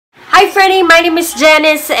Hi Freddy, my name is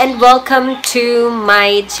Janice and welcome to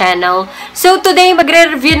my channel. So today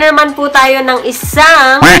magre-review naman po tayo ng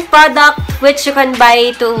isang product which you can buy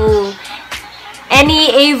to any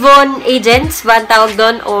Avon agents, ba ang tawag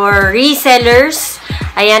doon, or resellers.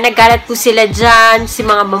 Ayan, nagkalat po sila dyan. Si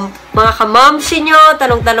mga kamamsi nyo,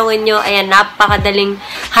 tanong-tanongin nyo. Ayan, napakadaling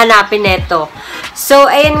hanapin neto. So,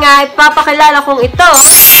 ayan nga, ipapakilala kong ito.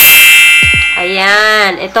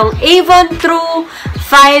 Ayan, itong Avon True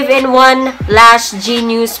 5-in-1 Lash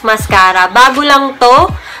Genius Mascara. Bago lang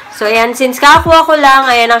to. So, ayan, since kakakuha ko lang,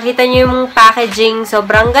 ayan, nakita nyo yung packaging.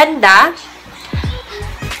 Sobrang ganda.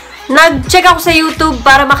 Nag-check ako sa YouTube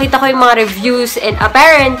para makita ko yung mga reviews and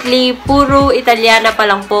apparently, puro Italiana pa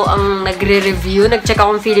lang po ang nagre-review. Nag-check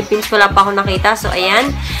ako ng Philippines, wala pa ako nakita. So,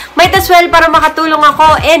 ayan. Might as well para makatulong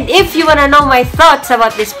ako. And if you wanna know my thoughts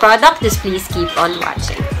about this product, just please keep on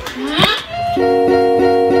watching.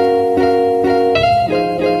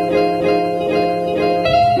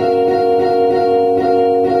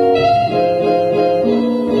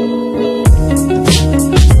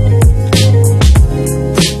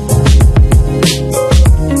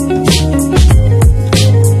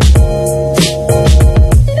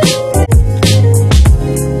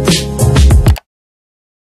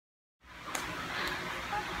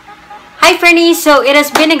 Hi Fernie, so it has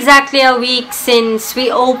been exactly a week since we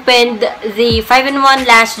opened the 5-in-1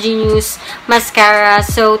 Lash Genius Mascara.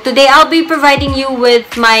 So today I'll be providing you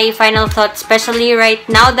with my final thoughts, especially right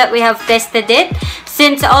now that we have tested it.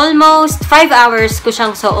 Since almost 5 hours ko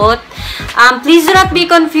siyang suot. Please do not be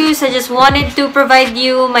confused. I just wanted to provide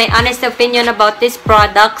you my honest opinion about this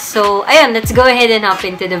product. So ayun, let's go ahead and hop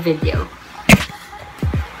into the video.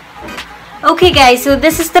 Okay guys, so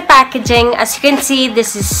this is the packaging. As you can see,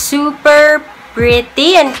 this is super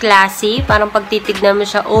pretty and classy. Parang pagtitignan mo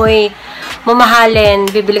siya, oy, mamahalin,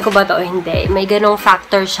 bibili ko ba ito o hindi? May ganong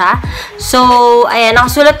factor siya. So, ayan,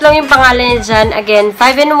 nakasulat lang yung pangalan niya dyan. Again,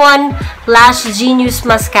 5-in-1 Lash Genius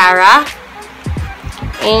Mascara.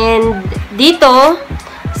 And dito,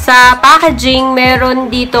 sa packaging, meron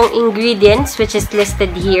ditong ingredients which is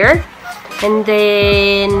listed here. And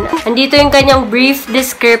then, andito yung kanyang brief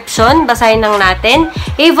description. Basahin lang natin.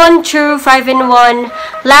 Avon True 5-in-1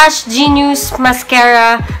 Lash Genius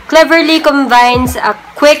Mascara cleverly combines a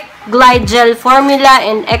quick glide gel formula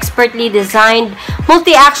and expertly designed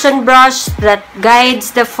multi-action brush that guides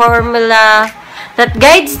the formula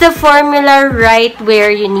right where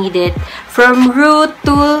you need it. From root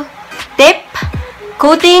to tip,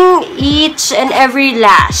 coating each and every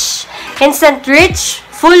lash. Instant reach,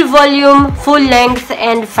 full volume, full length,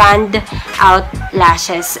 and fanned out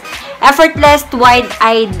lashes. Effortless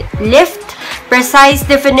wide-eyed lift, precise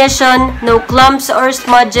definition, no clumps or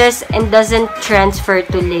smudges, and doesn't transfer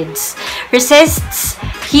to lids. Resists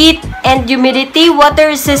heat and humidity,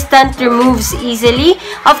 water resistant, removes easily.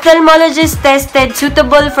 Ophthalmologist tested,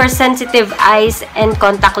 suitable for sensitive eyes and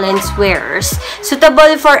contact lens wearers.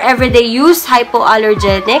 Suitable for everyday use,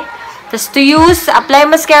 hypoallergenic. To use, apply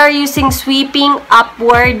mascara using sweeping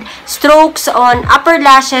upward strokes on upper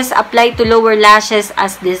lashes, apply to lower lashes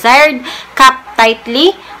as desired, cap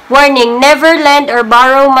tightly. Warning, never lend or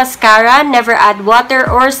borrow mascara, never add water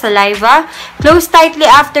or saliva. Close tightly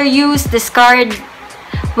after use, discard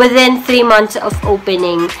within 3 months of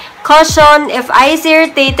opening. Caution, if eye is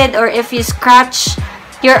irritated or if you scratch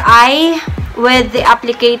your eye with the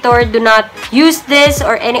applicator, do not use this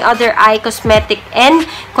or any other eye cosmetic and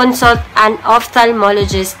consult an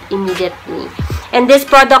ophthalmologist immediately. And this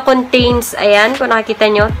product contains, ayan, kung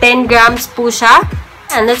nakikita nyo, 10 grams po siya.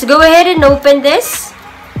 And let's go ahead and open this.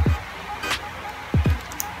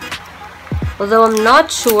 Although I'm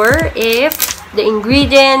not sure if the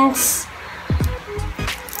ingredients,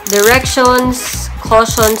 directions,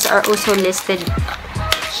 cautions are also listed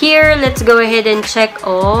here. Let's go ahead and check.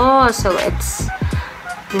 Oh, so it's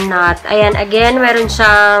not. Ayan, again, meron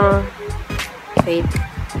siyang, wait.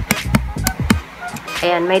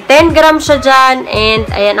 Ayan, may 10 grams siya dyan. And,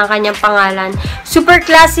 ayan ang kanyang pangalan. Super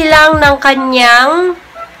classy lang ng kanyang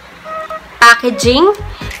packaging.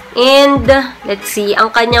 And, let's see, ang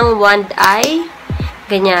kanyang wand eye.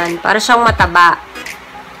 Ganyan, para siyang mataba.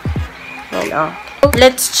 Ayan, oh.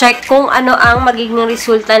 Let's check kung ano ang magiging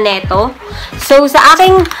resulta neto. So, sa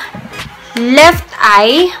aking left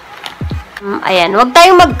eye, ayan, huwag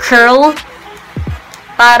tayong mag-curl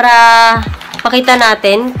para makita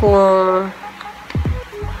natin kung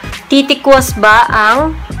titikwas ba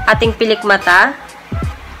ang ating pilik mata.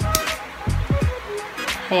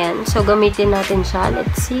 Ayan, so gamitin natin siya.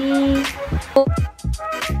 Let's see.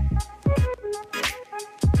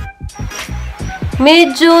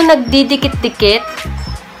 Medyo nagdidikit-dikit.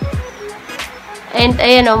 And,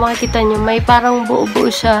 ayan o, makikita nyo, may parang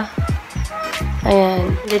buo-buo siya.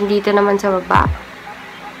 Ayan. Then, dito naman sa baba.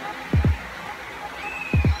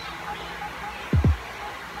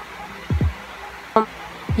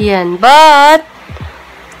 Yan. But,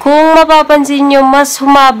 kung mapapansin nyo, mas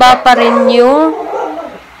humaba pa rin yung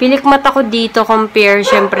pilik mata ko dito compare,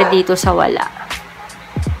 syempre, dito sa wala.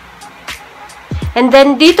 And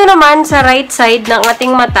then, dito naman sa right side ng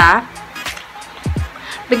ating mata,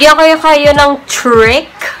 bigyan ko kayo ng trick.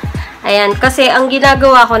 Ayan, kasi ang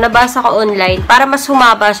ginagawa ko, nabasa ko online, para mas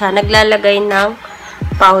humaba siya, naglalagay ng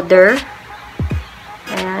powder.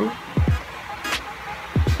 Ayan.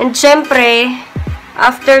 And syempre,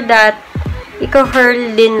 after that,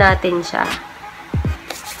 i-curl din natin siya.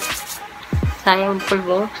 Sayang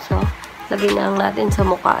pulbo. So, lagyan na lang natin sa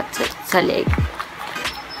mukha at sa leg.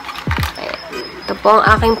 Ayan. Ito po ang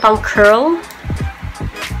aking pang-curl.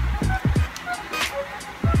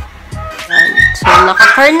 So,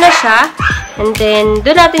 naka-curl na siya. And then,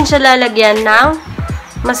 doon natin siya lalagyan ng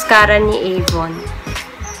mascara ni Avon.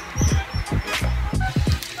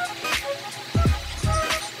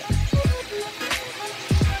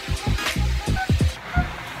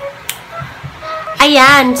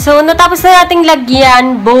 Ayan. So, natapos na nating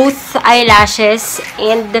lagyan both eyelashes.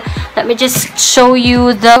 And, let me just show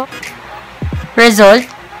you the result.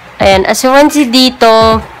 Ayan. As you can see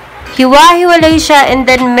dito, hiwa-hiwalay siya and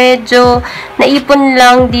then medyo naipon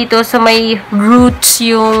lang dito sa may roots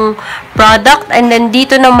yung product. And then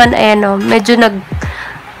dito naman, ayan o, medyo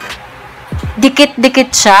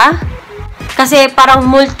dikit-dikit siya. Kasi parang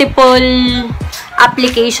multiple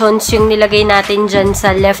applications yung nilagay natin dyan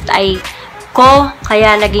sa left eye ko.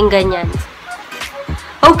 Kaya naging ganyan.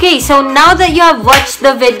 Okay, so now that you have watched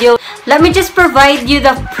the video, let me just provide you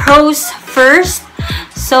the pros first.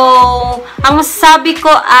 So, ang sabi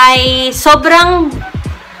ko ay sobrang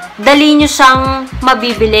dali nyo siyang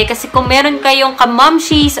mabibili. Kasi kung meron kayong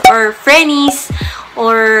kamamshies or friendies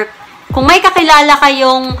or kung may kakilala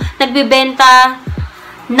kayong nagbibenta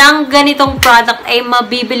ng ganitong product ay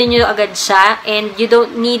mabibili nyo agad siya. And you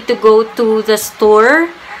don't need to go to the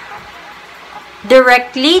store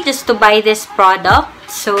directly just to buy this product.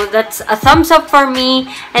 So, that's a thumbs up for me.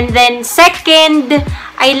 And then, second,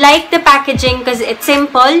 I like the packaging because it's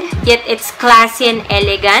simple, yet it's classy and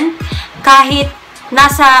elegant. Kahit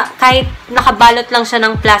nakabalot lang siya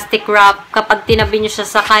ng plastic wrap, kapag tinabi nyo siya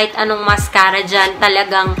sa kahit anong mascara dyan,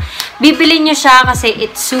 talagang bibili nyo siya kasi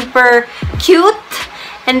it's super cute.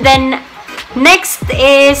 And then, next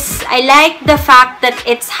is, I like the fact that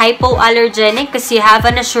it's hypoallergenic because you have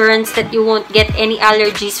an assurance that you won't get any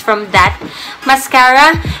allergies from that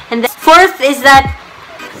mascara. And the fourth is that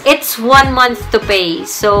it's 1 month to pay.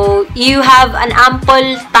 So, you have an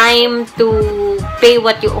ample time to pay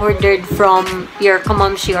what you ordered from your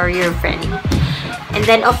kamamshi or your friend. And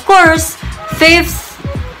then, of course, fifth,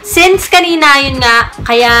 since kanina yun nga,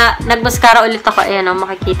 kaya nagmascara ulit ako. Ayan o,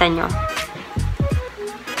 makikita nyo.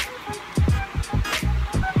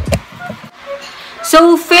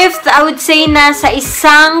 So, fifth, I would say na sa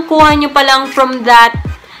isang kuha nyo pa lang from that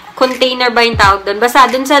container ba yung tawag doon. Basta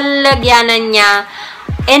doon sa lagyanan niya,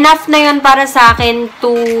 enough na yun para sa akin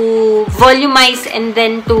to volumize and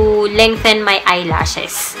then to lengthen my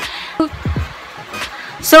eyelashes.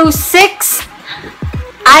 So, sixth,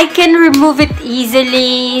 I can remove it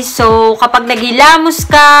easily. So, kapag naghilamos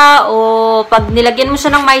ka o pag nilagyan mo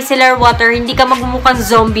siya ng micellar water, hindi ka magmumukhang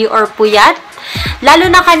zombie or puyat. Lalo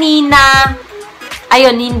na kanina,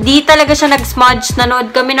 ayun, hindi talaga siya nag-smudge.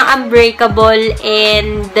 Nanood kami ng Unbreakable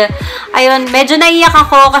and ayun, medyo naiyak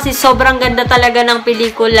ako kasi sobrang ganda talaga ng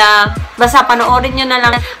pelikula. Basta panoorin nyo na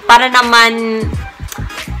lang para naman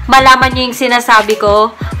malaman nyo yung sinasabi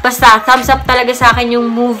ko. Basta, thumbs up talaga sa akin yung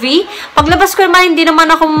movie. Paglabas ko naman, hindi naman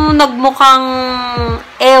ako nagmukhang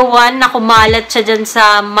ewan na kumalat siya dyan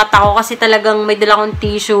sa mata ko kasi talagang may dala akong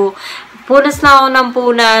tissue. Punas na ako ng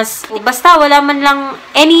punas. Basta, wala man lang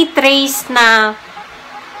any trace na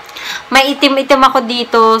may itim-itim ako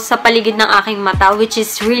dito sa paligid ng aking mata, which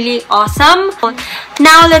is really awesome.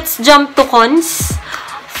 Now, let's jump to cons.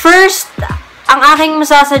 First, ang aking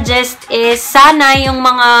masasuggest is sana yung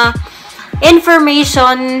mga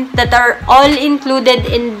information that are all included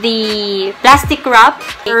in the plastic wrap,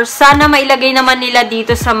 or sana mailagay naman nila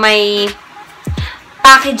dito sa may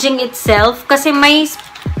packaging itself, kasi may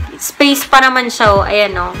space pa naman siya. Oh,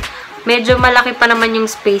 ayan o. Medyo malaki pa naman yung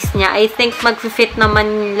space niya. I think mag-fit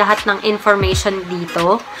naman lahat ng information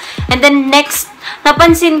dito. And then next,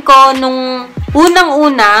 napansin ko nung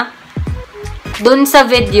unang-una, dun sa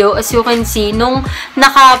video, as you can see, nung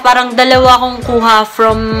parang dalawa kong kuha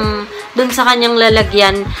from dun sa kanyang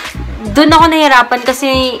lalagyan, dun ako nahirapan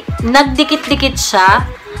kasi nagdikit-dikit siya.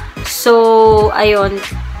 So, ayun.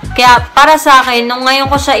 Kaya, para sa akin, nung ngayon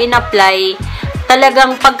ko siya in-apply,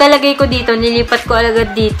 talagang pagkalagay ko dito, nilipat ko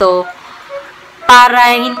agad dito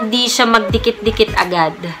para hindi siya magdikit-dikit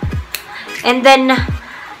agad. And then,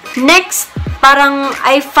 next, parang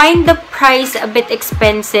I find the price a bit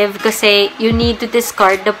expensive kasi you need to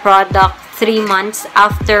discard the product 3 months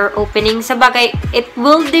after opening. Sabagay, it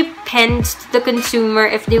will depend to the consumer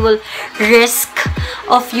if they will risk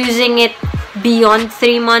of using it beyond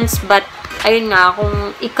 3 months. But, ayun nga,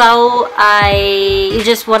 kung ikaw ay you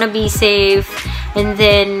just wanna be safe, and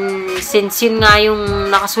then, since yun nga yung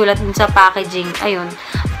nakasulat dun sa packaging, ayun,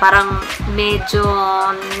 parang medyo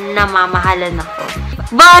namamahalan ako.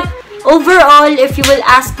 But, overall, if you will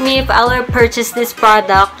ask me if I will purchase this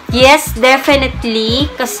product, yes, definitely.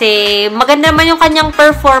 Kasi maganda naman yung kanyang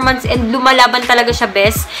performance and lumalaban talaga siya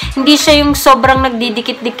best. Hindi siya yung sobrang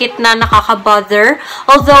nagdidikit-dikit na nakaka-bother.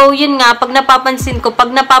 Although, yun nga, pag napapansin ko,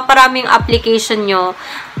 pag napaparami yung application nyo,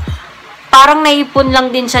 parang naipon lang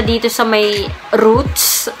din siya dito sa may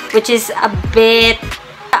roots, which is a bit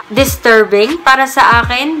disturbing para sa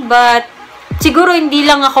akin. But, siguro hindi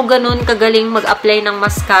lang ako ganun kagaling mag-apply ng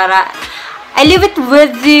mascara. I leave it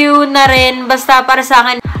with you na rin. Basta para sa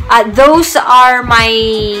akin, those are my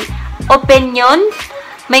opinion.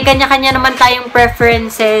 May kanya-kanya naman tayong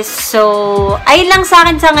preferences. So, ayun lang sa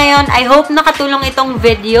akin sa ngayon. I hope nakatulong itong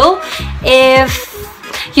video. If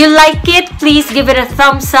you like it, please give it a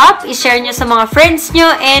thumbs up. I-share nyo sa mga friends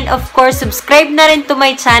nyo. And of course, subscribe na rin to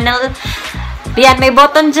my channel. Yan, may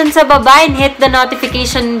button dyan sa baba and hit the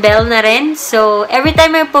notification bell na rin. So, every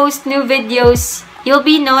time I post new videos, you'll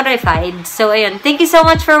be notified. So, ayun. Thank you so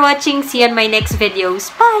much for watching. See you on my next videos.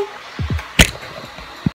 Bye!